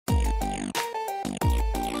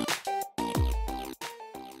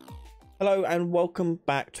Hello and welcome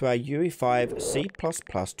back to our UE5 C++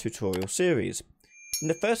 tutorial series. In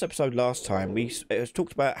the first episode last time, it was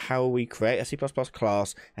talked about how we create a C++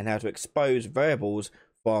 class and how to expose variables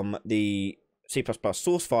from the C++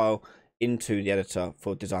 source file into the editor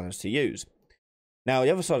for designers to use. Now,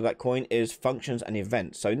 the other side of that coin is functions and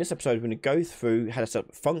events. So in this episode, we're going to go through how to set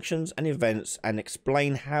up functions and events and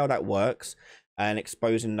explain how that works and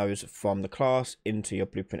exposing those from the class into your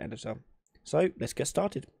Blueprint editor. So let's get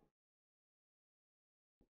started.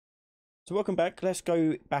 So welcome back. Let's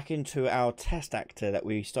go back into our test actor that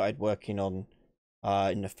we started working on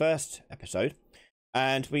in the first episode.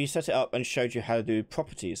 And we set it up and showed you how to do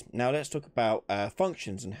properties. Now let's talk about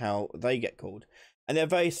functions and how they get called. And they're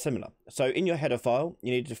very similar. So in your header file,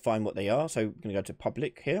 you need to define what they are. So we're going to go to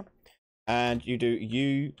public here. And you do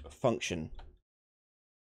UFunction.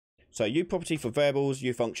 So UProperty for variables,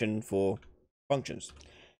 UFunction for functions.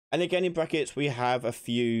 And again, in brackets, we have a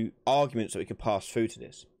few arguments that we can pass through to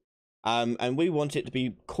this. And we want it to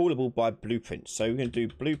be callable by Blueprint. So we're going to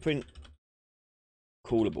do Blueprint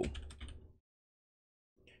callable.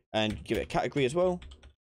 And give it a category as well.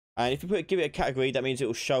 And if you give it a category, that means it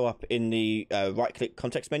will show up in the right-click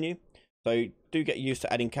context menu. So do get used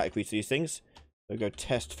to adding categories to these things. So go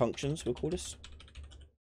test functions, we'll call this.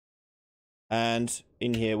 And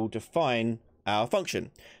in here, we'll define our function.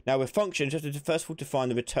 Now with functions, you have to first of all define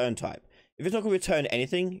the return type. If it's not going to return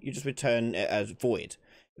anything, you just return it as void.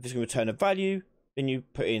 If it's going to return a value, then you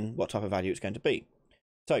put in what type of value it's going to be.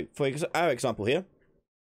 So for our example here,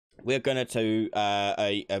 we're going to do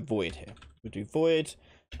a void here. We'll do void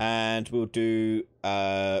and we'll do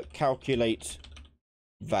calculate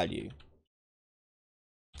value.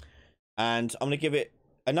 And I'm going to give it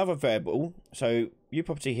another variable. So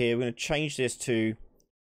UProperty here, we're going to change this to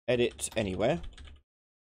edit anywhere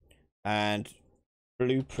and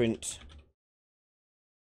blueprint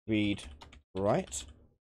read write.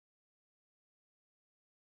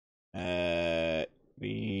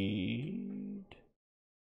 Read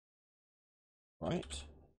right,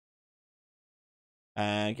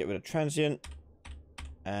 and get rid of transient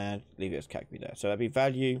and leave it as category there. So that'd be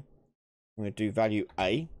value. I'm going to do value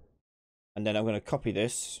A, and then I'm going to copy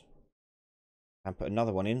this and put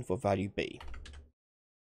another one in for value B.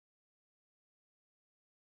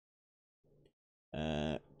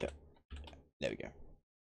 There we go.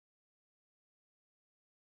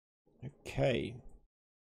 Okay.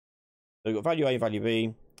 So we've got value A, value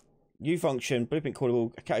B, UFunction, blueprint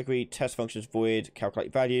callable, category, test functions, void,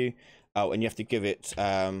 calculate value. Oh, and you have to give it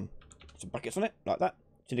some brackets on it, like that,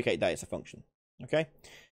 to indicate that it's a function. Okay.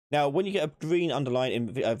 Now, when you get a green underline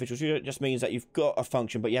in Visual Studio, it just means that you've got a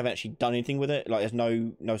function, but you haven't actually done anything with it. Like, there's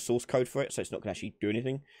no source code for it, so it's not going to actually do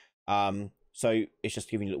anything. So it's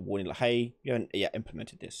just giving you a little warning, like, hey, you haven't yet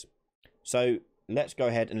implemented this. So let's go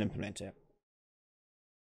ahead and implement it.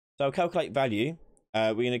 So calculate value.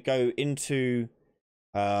 We're going to go into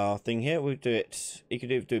our thing here. We'll do it. You could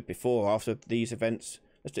do it before or after these events.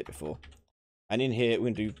 Let's do it before. And in here, we're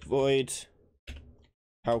going to do void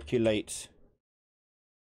calculate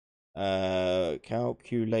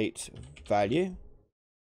calculate value.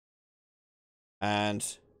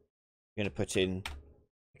 And we're going to put in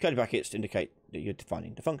curly brackets to indicate that you're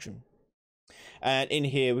defining the function. And in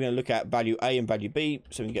here, we're going to look at value A and value B.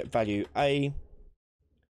 So we can get value A.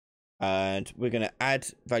 And we're going to add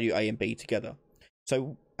value A and B together.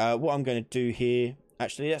 So what I'm going to do here,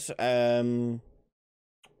 actually,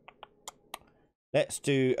 let's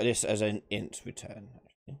do this as an int return.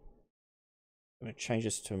 Actually, I'm going to change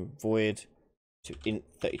this to void to int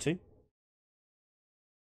 32.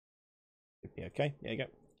 Should be okay. There you go.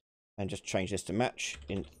 And just change this to match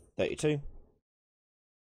int 32.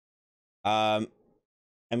 And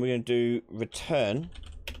we're going to do return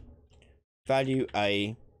value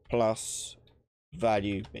A plus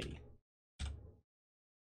value B.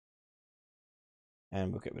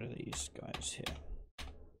 And we'll get rid of these guys here.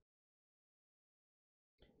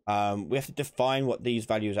 We have to define what these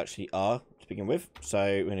values actually are to begin with. So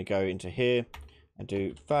we're going to go into here and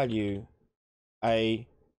do value A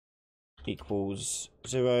equals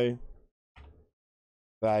 0,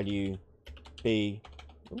 value B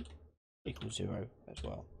equals 0 as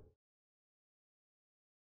well.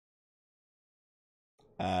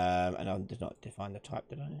 And I did not define the type,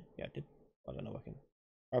 did I? Yeah, I did. I don't know working.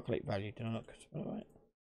 Calculate value, did I not? All right.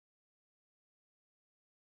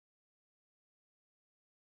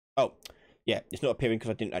 Oh, yeah, it's not appearing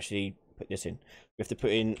because I didn't actually put this in. We have to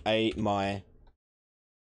put in my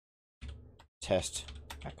test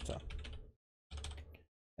actor.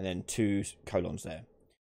 And then 2 colons there.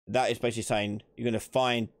 That is basically saying you're going to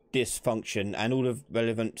find this function and all of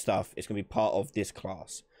relevant stuff is going to be part of this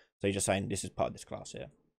class. So you're just saying this is part of this class here.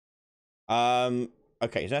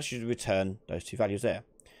 Okay, so that should return those two values there.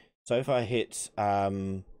 So if I hit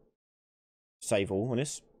save all on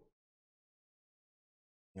this,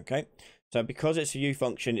 okay, so because it's a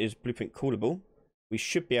UFunction is blueprint callable, we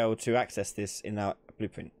should be able to access this in our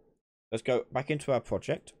blueprint. Let's go back into our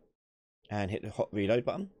project and hit the hot reload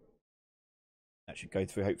button. That should go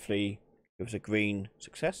through, hopefully give us a green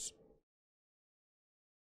success.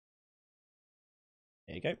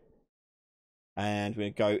 There you go. And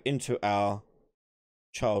we're going to go into our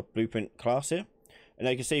child blueprint class here. And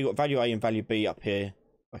now you can see you've got value A and value B up here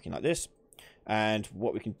working like this. And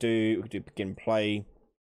what we can do begin play.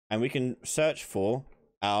 And we can search for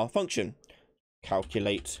our function,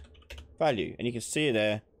 calculate value. And you can see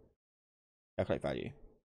there, calculate value.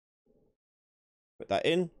 Put that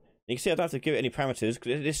in. You can see I don't have to give it any parameters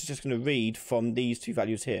because this is just going to read from these two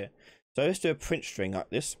values here. So let's do a print string like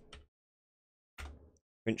this.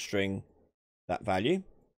 Print string that value.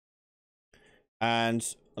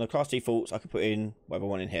 And on the class defaults, I can put in whatever I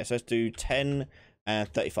want in here. So let's do 10 and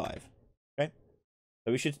 35. Okay.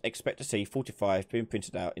 So we should expect to see 45 being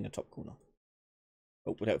printed out in the top corner.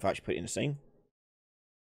 Oh, we don't actually put it in the scene.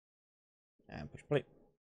 And push play.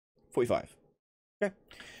 45. Okay.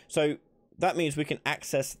 So that means we can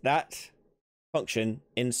access that function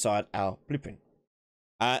inside our blueprint.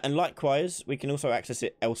 And likewise, we can also access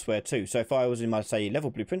it elsewhere too. So if I was in my, say,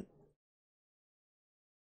 level blueprint,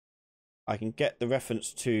 I can get the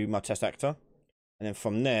reference to my test actor. And then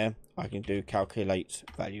from there, I can do calculate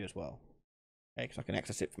value as well. Okay, because I can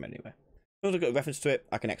access it from anywhere. As long as I've got a reference to it,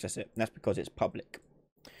 I can access it. And that's because it's public.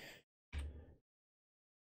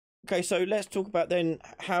 Okay, so let's talk about then,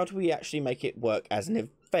 how do we actually make it work as an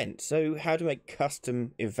event? So how do we make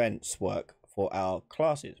custom events work for our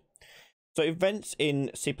classes? So events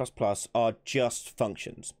in C++ are just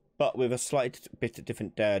functions, but with a slight bit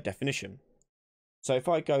different definition. So if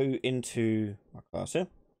I go into my class here,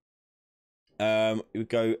 we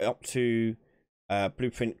go up to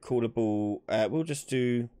blueprint callable. We'll just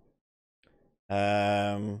do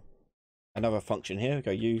another function here. We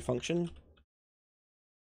go UFunction.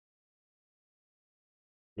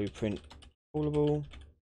 Blueprint callable.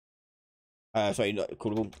 Sorry, not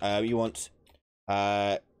callable. You want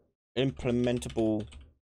implementable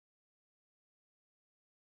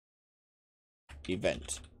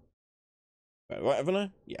event. Right,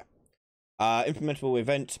 everyone? Yeah. Implementable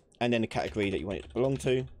event, and then the category that you want it to belong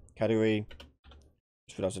to. Category.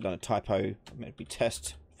 Just realized I've done a typo. It meant to be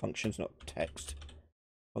test functions, not text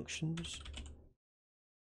functions.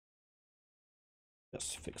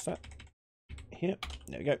 Let's fix that. Here.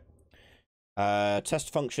 There we go.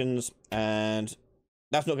 Test functions, and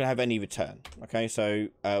that's not going to have any return. Okay, so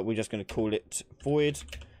we're just going to call it void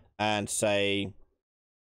and say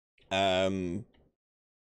on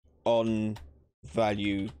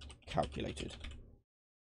value calculated.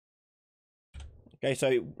 Okay, so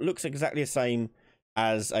it looks exactly the same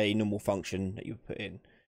as a normal function that you put in,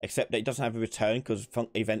 except that it doesn't have a return because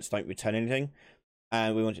events don't return anything,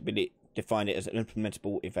 and we want to be define it as an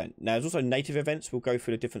implementable event. Now there's also native events. We'll go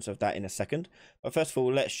through the difference of that in a second, but first of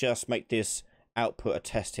all, let's just make this output a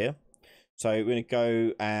test here. So we're going to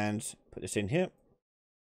go and put this in here,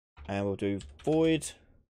 and we'll do void,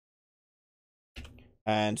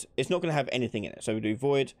 and it's not going to have anything in it. So we'll do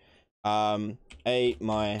void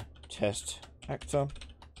my test actor,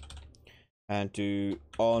 and do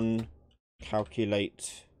on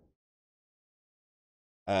calculate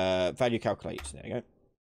value calculate. There we go.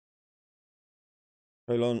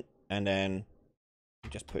 Colon, and then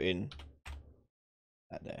just put in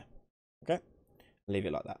that there. Okay, leave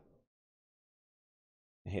it like that.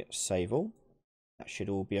 Hit save all. That should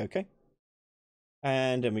all be okay.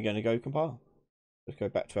 And then we're going to go compile. Let's go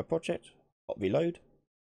back to our project. Hot reload.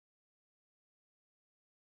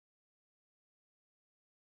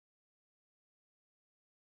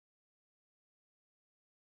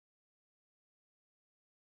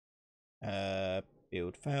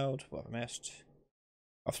 Build failed. What have I missed?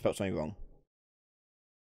 I've spelled something wrong.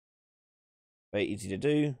 Very easy to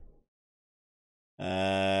do.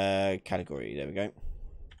 Category, there we go.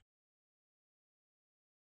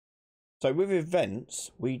 So with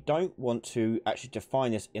events, we don't want to actually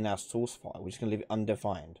define this in our source file. We're just going to leave it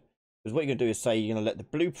undefined. Because what you're going to do is say you're going to let the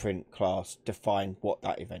blueprint class define what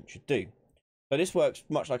that event should do. So this works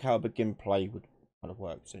much like how a begin play would kind of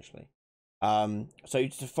work, essentially. So you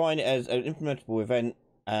define it as an implementable event,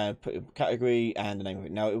 put a category and the name of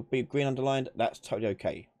it. Now it will be green underlined. That's totally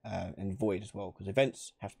okay, and void as well, because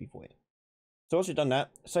events have to be void. So once you've done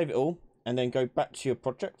that, save it all, and then go back to your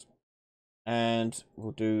project, and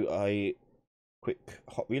we'll do a quick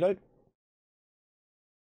hot reload.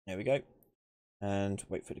 There we go. And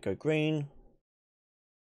wait for it to go green.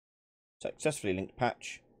 Successfully linked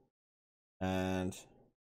patch. And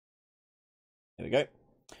there we go.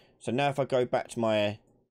 So now if I go back to my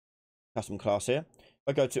custom class here, if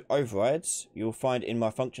I go to overrides, you'll find in my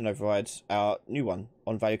function overrides our new one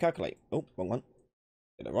on value calculate. Oh, wrong one.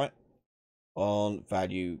 Get that right. On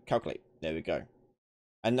value calculate. There we go.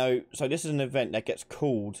 And no, so this is an event that gets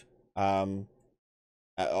called on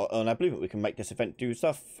our blueprint. We can make this event do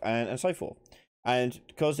stuff and so forth. And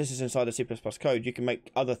because this is inside the C++ code, you can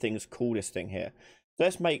make other things call this thing here. So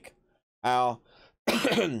let's make our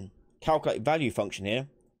calculate value function here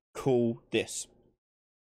call this.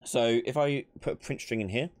 So if I put a print string in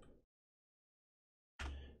here,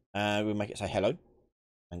 we'll make it say hello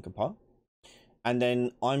and compile. And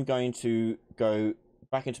then I'm going to go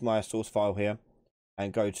back into my source file here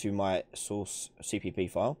and go to my source CPP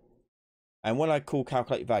file. And when I call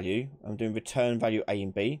calculate value, I'm doing return value A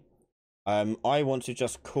and B. I want to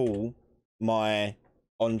just call my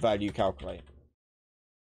on value calculate.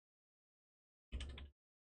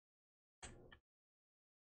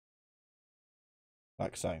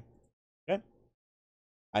 Like so. Okay.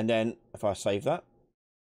 And then if I save that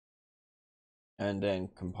and then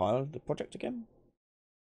compile the project again,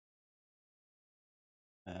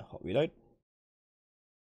 hot reload.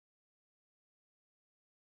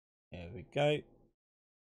 There we go.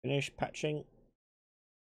 Finish patching.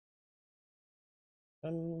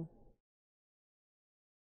 Any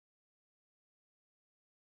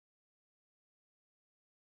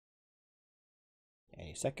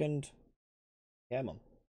second. Come on.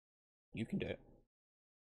 You can do it.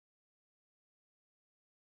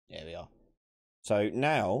 There we are. So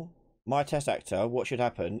now my test actor, what should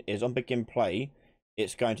happen is on begin play,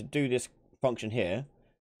 it's going to do this function here,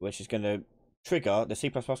 which is going to trigger the C++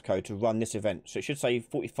 code to run this event. So it should say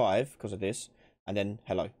 45 because of this, and then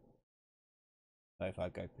hello. So if I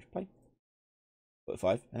go push play,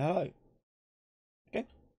 45 and hello. Okay.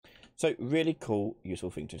 So really cool,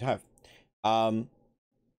 useful thing to have.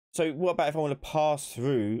 So what about if I want to pass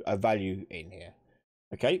through a value in here?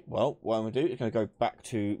 Okay, well, what I'm going to do is going to go back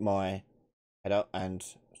to my header and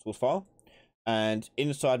source file. And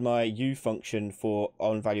inside my U function for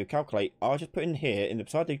on value calculate, I'll just put in here,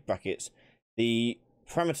 inside these brackets, the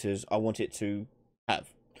parameters I want it to have.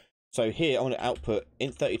 So here I want to output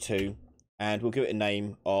int32, and we'll give it a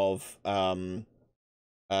name of value.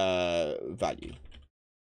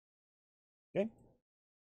 Okay.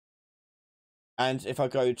 And if I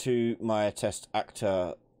go to my test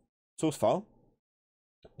actor source file,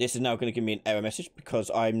 this is now going to give me an error message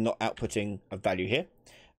because I'm not outputting a value here.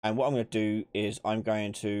 And what I'm going to do is I'm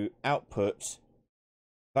going to output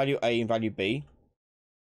value A and value B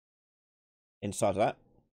inside of that,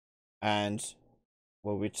 and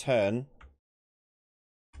we'll return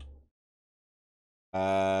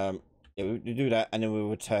yeah, we'll do that, and then we'll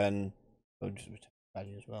return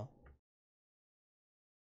value as well.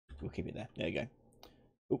 We'll keep it there. There you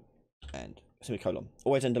go. Ooh, and semicolon.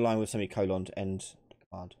 Always underline with semicolon to end the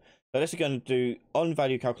command. So this is going to do on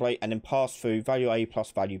value calculate and then pass through value A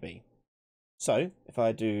plus value B. So if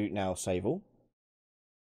I do now save all,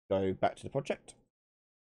 go back to the project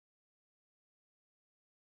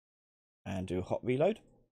and do a hot reload.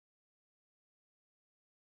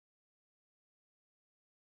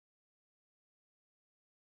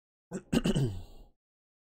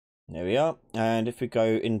 There we are. And if we go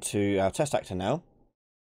into our test actor now,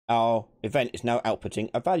 our event is now outputting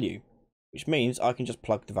a value, which means I can just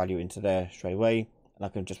plug the value into there straight away, and I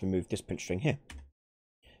can just remove this print string here.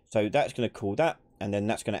 So that's going to call that, and then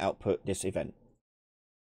that's going to output this event.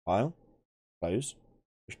 File, close,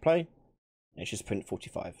 push play, and it's just print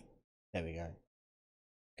 45. There we go.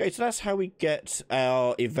 Okay, so that's how we get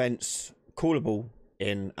our events callable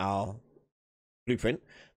in our blueprint.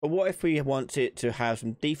 But what if we want it to have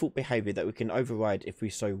some default behavior that we can override if we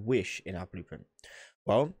so wish in our blueprint?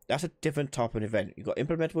 Well, that's a different type of event. You've got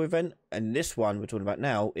implementable event, and this one we're talking about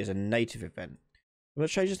now is a native event. I'm going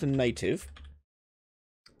to change this to native,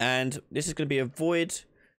 and this is going to be a void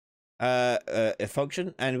a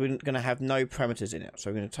function, and we're going to have no parameters in it. So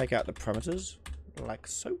we're going to take out the parameters like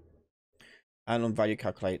so, and on value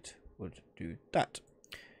calculate would do that.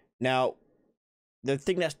 Now, the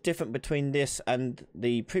thing that's different between this and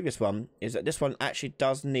the previous one is that this one actually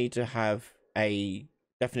does need to have a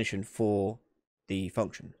definition for the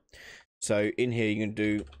function. So in here you can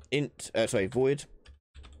do int void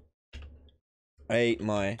a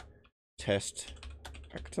my test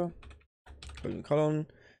actor colon,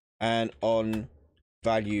 and on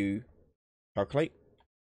value calculate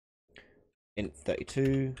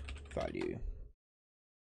int32 value.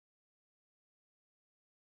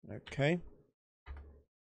 Okay.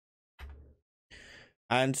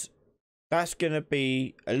 And that's going to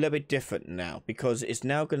be a little bit different now, because it's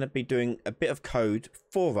now going to be doing a bit of code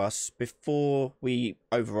for us before we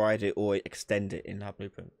override it or extend it in our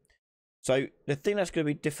blueprint. So the thing that's going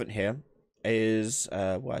to be different here is,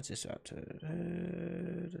 why is this out to?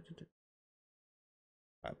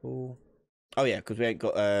 Oh yeah, because we ain't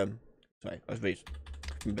got, sorry, I was reading.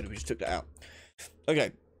 Remember, we just took that out.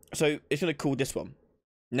 Okay, so it's going to call this one.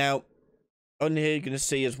 Now, on here, you're going to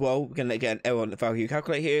see as well, we're going to get an error on the value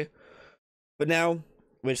calculate here. But now,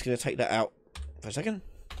 we're just going to take that out for a second.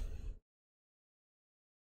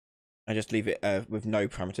 And just leave it with no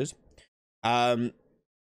parameters.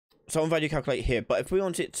 So on value calculate here, but if we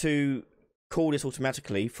want it to call this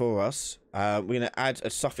automatically for us, we're going to add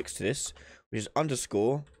a suffix to this, which is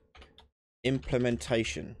underscore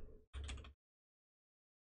implementation.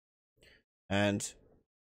 And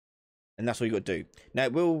that's what you got to do. Now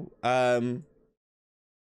it will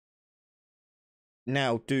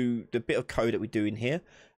now do the bit of code that we do in here.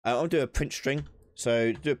 I'll do a print string.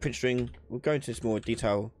 So to do a print string, we'll go into this more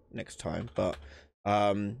detail next time. But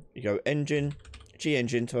you go engine,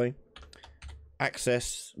 g-engine, sorry,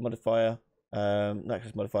 access modifier, not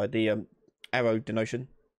access modifier, the arrow denotation,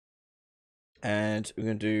 and we're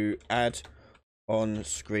going to do add on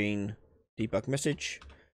screen debug message.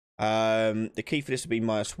 The key for this will be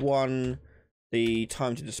 -1. The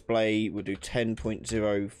time to display we'll do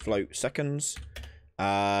 10.0 float seconds.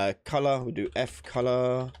 Color we'll do F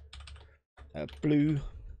color, blue,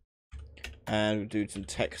 and we'll do some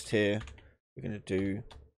text here. We're going to do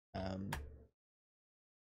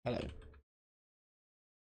hello.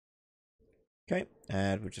 Okay,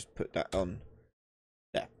 and we'll just put that on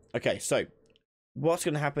there. Okay, so what's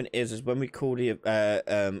going to happen is when we call the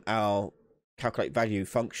our calculate value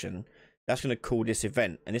function, that's going to call this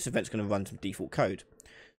event, and this event's going to run some default code.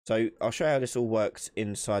 So I'll show you how this all works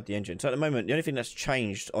inside the engine. So at the moment, the only thing that's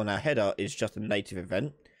changed on our header is just a native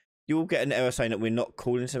event. You will get an error saying that we're not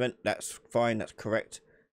calling this event. That's fine, that's correct.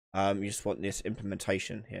 You just want this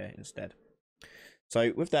implementation here instead.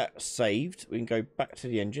 So with that saved, we can go back to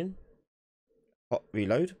the engine, hot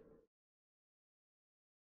reload,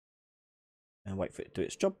 and wait for it to do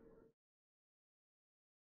its job.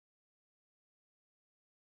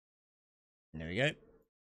 There we go.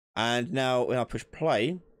 And now when I push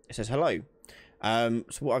play, it says hello. So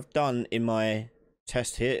what I've done in my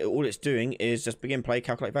test here, all it's doing is just begin play,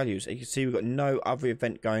 calculate values. And you can see we've got no other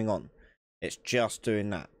event going on. It's just doing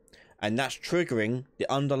that. And that's triggering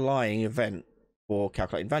the underlying event for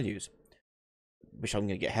calculating values, which I'm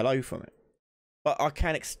going to get hello from it. But I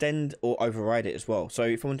can extend or override it as well. So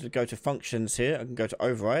if I wanted to go to functions here, I can go to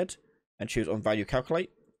override and choose on value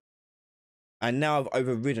calculate. And now I've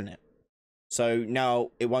overridden it. So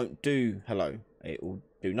now it won't do hello. It will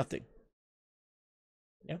do nothing.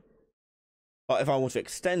 Yeah. But if I want to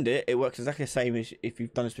extend it, it works exactly the same as if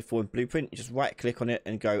you've done this before in Blueprint. You just right click on it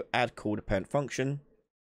and go add call to parent function.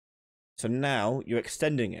 So now you're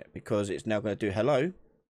extending it because it's now going to do hello.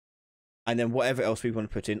 And then whatever else we want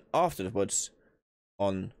to put in afterwards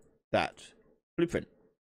on that blueprint.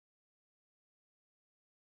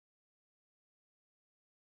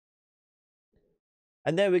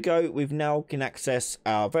 And there we go. We've now can access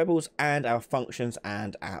our variables and our functions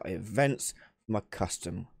and our events from a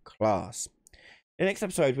custom class. In the next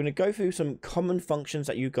episode, we're going to go through some common functions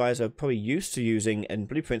that you guys are probably used to using in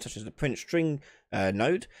Blueprint, such as the print string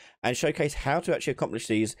node, and showcase how to actually accomplish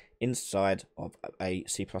these inside of a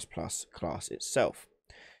C++ class itself.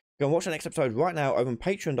 Go and watch the next episode right now over on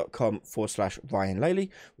patreon.com/Ryan Laley.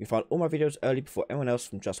 You can find all my videos early before everyone else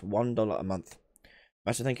from just $1 a month.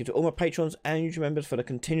 Massive thank you to all my patrons and YouTube members for the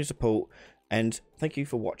continued support, and thank you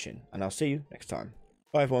for watching, and I'll see you next time.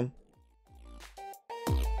 Bye everyone.